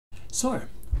So,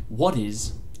 what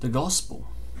is the gospel?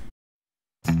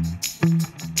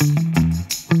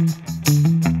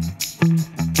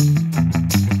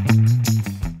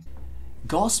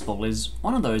 Gospel is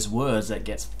one of those words that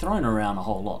gets thrown around a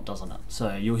whole lot, doesn't it?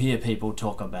 So you'll hear people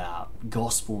talk about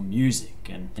gospel music,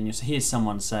 and you'll hear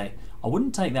someone say, I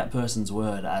wouldn't take that person's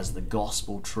word as the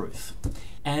gospel truth.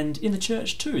 And in the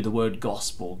church too, the word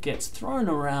gospel gets thrown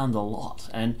around a lot,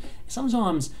 and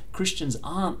sometimes Christians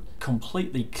aren't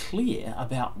completely clear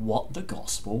about what the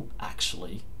gospel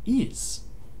actually is.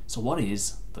 So what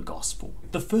is the gospel?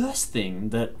 The first thing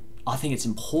that I think it's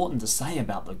important to say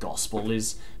about the gospel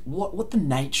is what the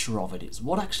nature of it is.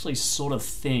 What actually sort of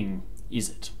thing is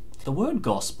it? The word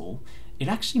gospel, it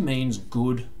actually means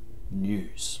good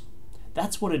news.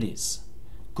 That's what it is.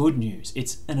 Good news.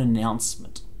 It's an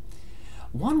announcement.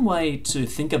 One way to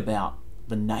think about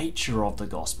the nature of the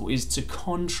gospel is to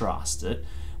contrast it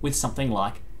with something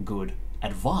like good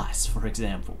advice, for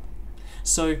example.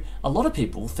 So a lot of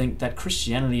people think that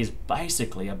Christianity is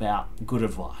basically about good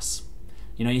advice.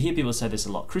 You know, you hear people say this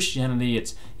a lot. Christianity,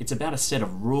 it's about a set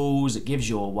of rules. It gives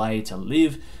you a way to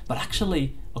live. But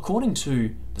actually, according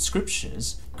to the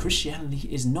scriptures, Christianity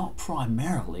is not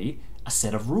primarily a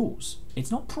set of rules.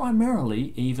 It's not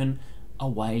primarily even a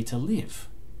way to live.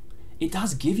 It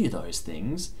does give you those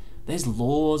things. There's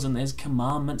laws and there's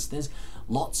commandments. There's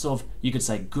lots of, you could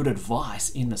say, good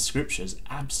advice in the scriptures,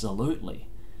 absolutely.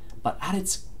 But at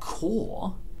its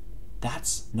core,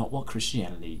 that's not what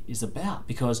Christianity is about,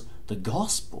 because the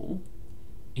gospel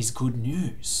is good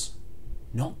news,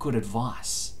 not good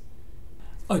advice.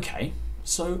 Okay,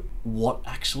 so what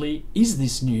actually is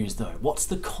this news though? What's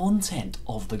the content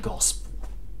of the gospel?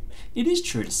 It is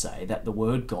true to say that the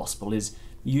word gospel is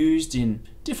used in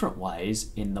different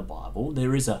ways in the Bible.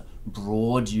 There is a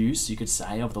broad use, you could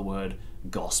say, of the word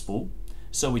gospel.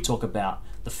 So we talk about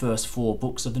the first 4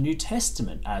 books of the New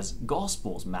Testament as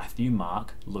Gospels: Matthew,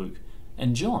 Mark, Luke,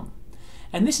 and John.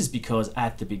 And this is because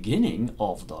at the beginning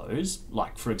of those,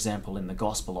 like for example in the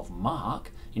Gospel of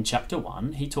Mark, in chapter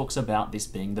 1, he talks about this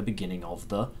being the beginning of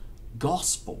the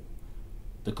gospel,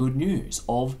 the good news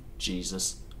of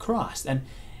Jesus Christ. And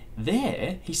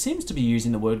there, he seems to be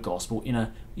using the word gospel in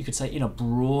a, you could say, in a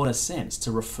broader sense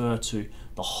to refer to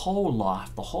the whole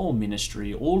life, the whole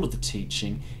ministry, all of the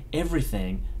teaching,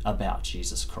 everything about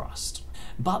Jesus Christ.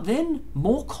 But then,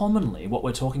 more commonly, what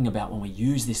we're talking about when we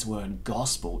use this word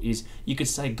gospel is, you could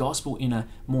say, gospel in a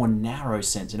more narrow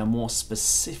sense, in a more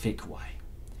specific way.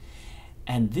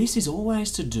 And this is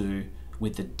always to do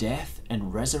with the death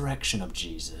and resurrection of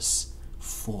Jesus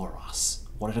for us,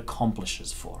 what it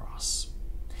accomplishes for us.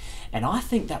 And I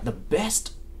think that the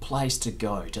best place to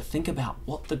go to think about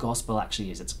what the gospel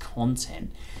actually is, its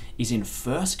content, is in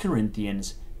 1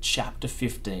 Corinthians chapter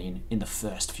 15 in the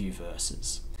first few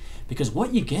verses. Because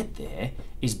what you get there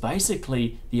is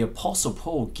basically the Apostle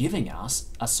Paul giving us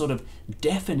a sort of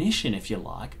definition, if you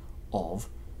like, of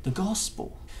the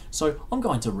gospel. So I'm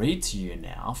going to read to you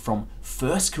now from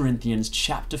 1 Corinthians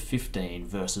chapter 15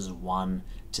 verses 1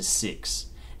 to 6.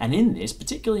 And in this,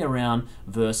 particularly around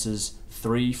verses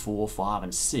 3, 4, 5,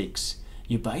 and 6,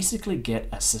 you basically get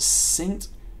a succinct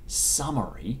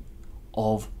summary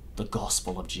of the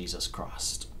gospel of Jesus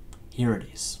Christ. Here it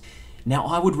is. Now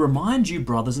I would remind you,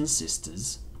 brothers and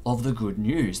sisters, of the good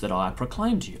news that I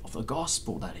proclaimed to you, of the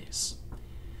gospel that is,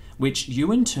 which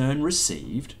you in turn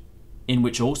received, in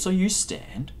which also you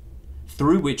stand,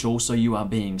 through which also you are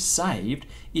being saved,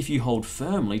 if you hold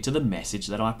firmly to the message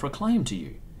that I proclaimed to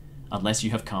you, unless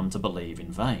you have come to believe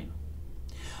in vain.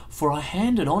 For I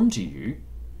handed on to you,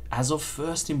 as of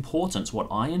first importance, what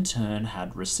I in turn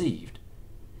had received,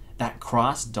 that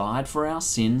Christ died for our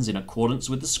sins in accordance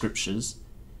with the Scriptures,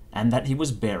 and that he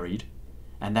was buried,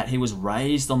 and that he was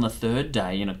raised on the 3rd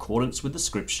day in accordance with the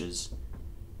Scriptures,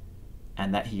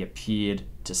 and that he appeared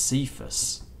to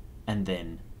Cephas, and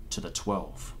then to the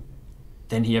 12.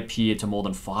 Then he appeared to more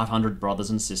than 500 brothers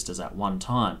and sisters at one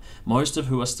time, most of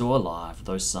who are still alive,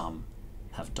 though some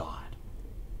have died.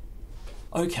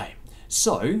 Okay,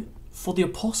 so for the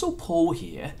Apostle Paul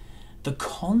here, the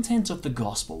content of the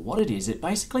gospel, what it is, it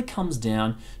basically comes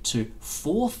down to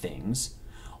 4 things,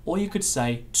 or you could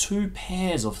say 2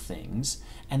 pairs of things,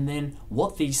 and then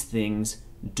what these things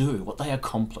do, what they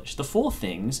accomplish. The 4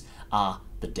 things are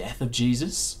the death of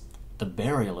Jesus, the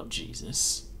burial of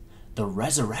Jesus, the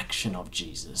resurrection of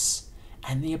Jesus,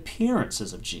 and the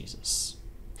appearances of Jesus.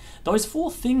 Those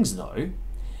 4 things, though,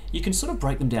 you can sort of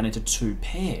break them down into 2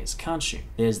 pairs, can't you?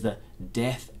 There's the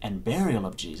death and burial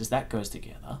of Jesus, that goes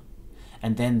together.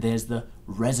 And then there's the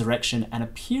resurrection and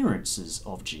appearances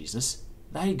of Jesus,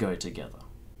 they go together.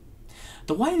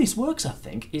 The way this works, I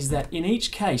think, is that in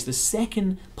each case, the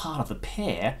second part of the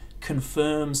pair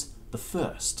confirms the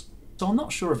first. So I'm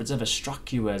not sure if it's ever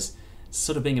struck you as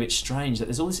sort of being a bit strange that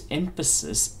there's all this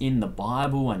emphasis in the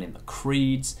Bible and in the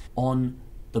creeds on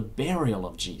the burial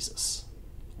of Jesus.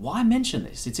 Why mention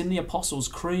this? It's in the Apostles'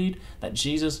 Creed that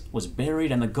Jesus was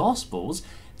buried, and the Gospels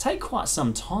take quite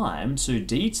some time to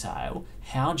detail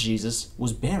how Jesus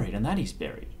was buried and that he's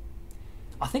buried.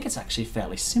 I think it's actually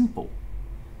fairly simple.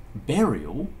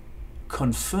 Burial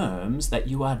confirms that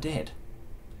you are dead.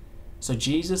 So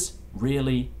Jesus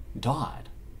really died.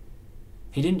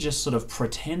 He didn't just sort of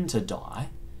pretend to die.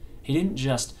 He didn't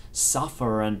just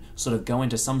suffer and sort of go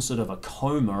into some sort of a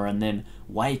coma and then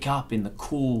wake up in the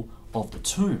cool of the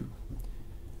tomb.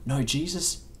 No,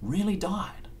 Jesus really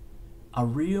died. A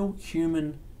real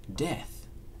human death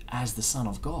as the Son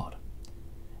of God.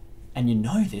 And you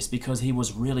know this because he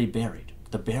was really buried.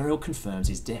 The burial confirms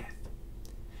his death.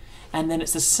 And then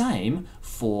it's the same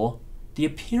for the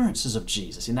appearances of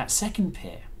Jesus in that second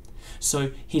pair.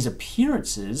 So his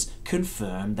appearances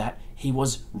confirm that he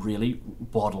was really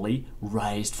bodily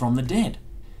raised from the dead.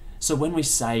 So when we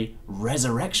say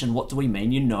resurrection, what do we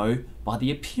mean? You know by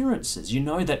the appearances. You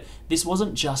know that this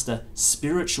wasn't just a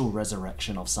spiritual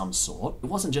resurrection of some sort. It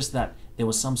wasn't just that there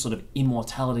was some sort of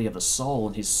immortality of the soul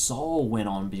and his soul went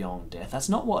on beyond death. That's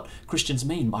not what Christians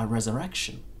mean by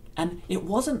resurrection. And it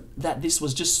wasn't that this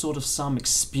was just sort of some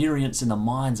experience in the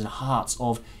minds and hearts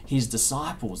of his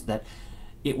disciples, that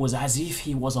it was as if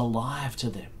he was alive to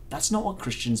them. That's not what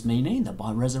Christians mean either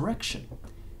by resurrection.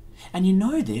 And you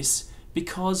know this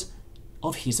because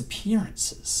of his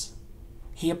appearances.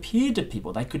 He appeared to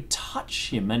people, they could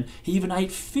touch him, and he even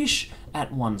ate fish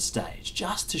at one stage,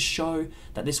 just to show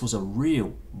that this was a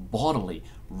real bodily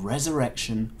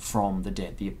resurrection from the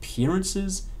dead. The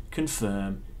appearances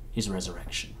confirm his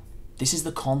resurrection. This is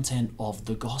the content of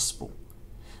the gospel.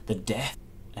 The death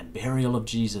and burial of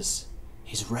Jesus,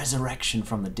 his resurrection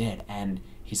from the dead, and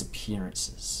his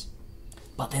appearances.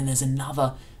 But then there's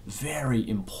another very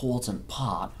important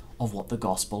part of what the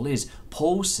gospel is.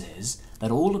 Paul says that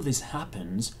all of this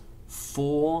happens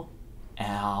for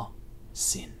our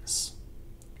sins.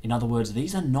 In other words,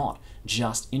 these are not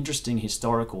just interesting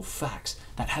historical facts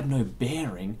that have no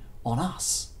bearing on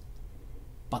us.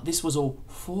 But this was all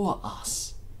for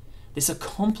us. This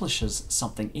accomplishes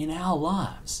something in our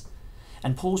lives.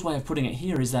 And Paul's way of putting it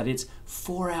here is that it's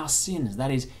for our sins.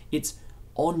 That is, it's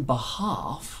on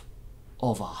behalf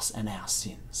of us and our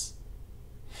sins.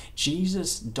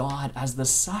 Jesus died as the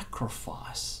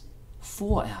sacrifice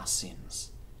for our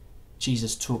sins.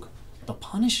 Jesus took the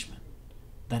punishment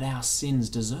that our sins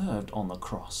deserved on the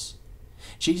cross.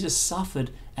 Jesus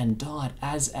suffered and died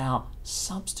as our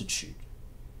substitute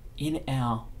in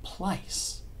our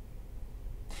place.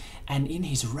 And in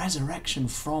his resurrection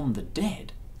from the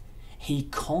dead, he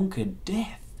conquered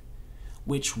death,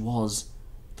 which was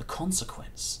the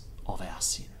consequence of our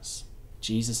sins.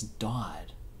 Jesus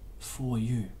died for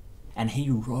you, and he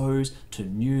rose to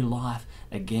new life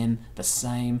again, the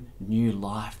same new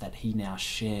life that he now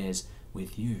shares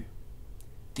with you.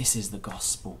 This is the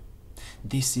gospel.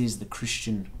 This is the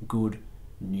Christian good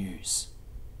news.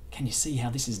 Can you see how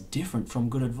this is different from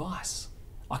good advice?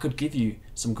 I could give you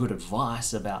some good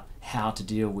advice about how to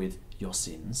deal with your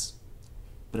sins,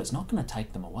 but it's not going to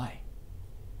take them away.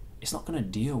 It's not going to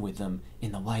deal with them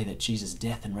in the way that Jesus'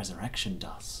 death and resurrection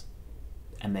does.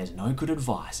 And there's no good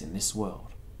advice in this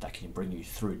world that can bring you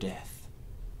through death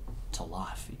to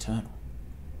life eternal.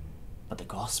 But the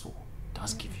gospel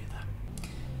does give you that.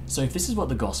 So if this is what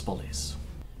the gospel is,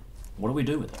 what do we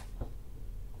do with it?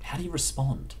 How do you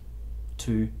respond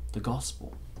to the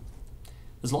gospel?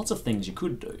 There's lots of things you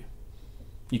could do.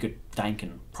 You could thank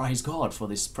and praise God for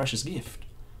this precious gift.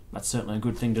 That's certainly a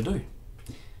good thing to do.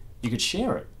 You could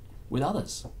share it with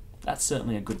others. That's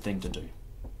certainly a good thing to do.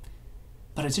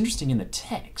 But it's interesting in the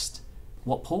text,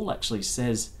 what Paul actually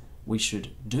says we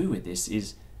should do with this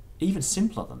is even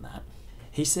simpler than that.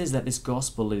 He says that this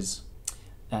gospel is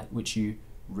that which you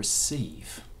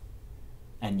receive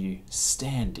and you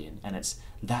stand in, and it's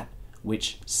that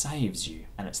which saves you,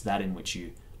 and it's that in which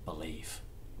you believe.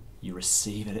 You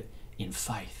receive it in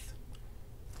faith.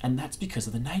 And that's because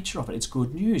of the nature of it. It's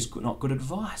good news, not good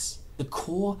advice. The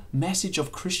core message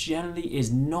of Christianity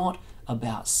is not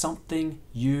about something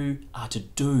you are to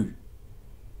do.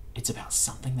 It's about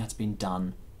something that's been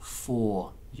done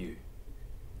for you.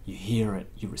 You hear it,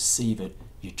 you receive it,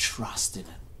 you trust in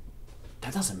it.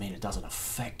 That doesn't mean it doesn't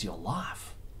affect your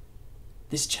life.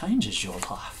 This changes your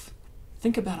life.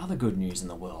 Think about other good news in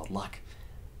the world, like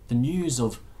the news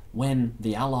of when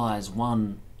the Allies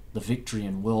won the victory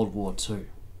in World War II.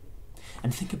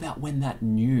 And think about when that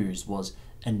news was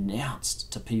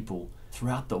announced to people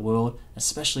throughout the world,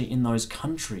 especially in those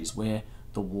countries where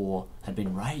the war had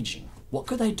been raging. What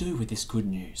could they do with this good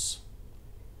news?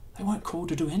 They weren't called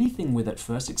to do anything with it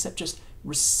first except just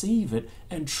receive it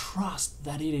and trust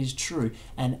that it is true.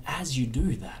 And as you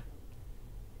do that,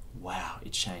 wow,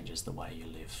 it changes the way you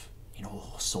live in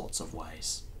all sorts of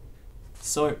ways.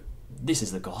 So this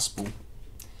is the gospel.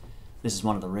 This is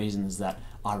one of the reasons that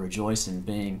I rejoice in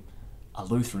being a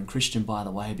Lutheran Christian, by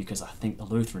the way, because I think the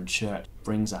Lutheran Church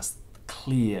brings us the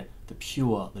clear, the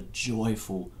pure, the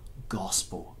joyful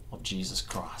gospel of Jesus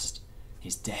Christ,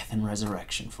 his death and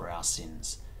resurrection for our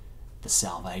sins, the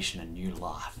salvation and new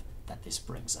life that this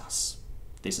brings us.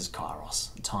 This is Kairos,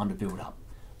 time to build up.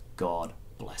 God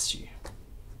bless you.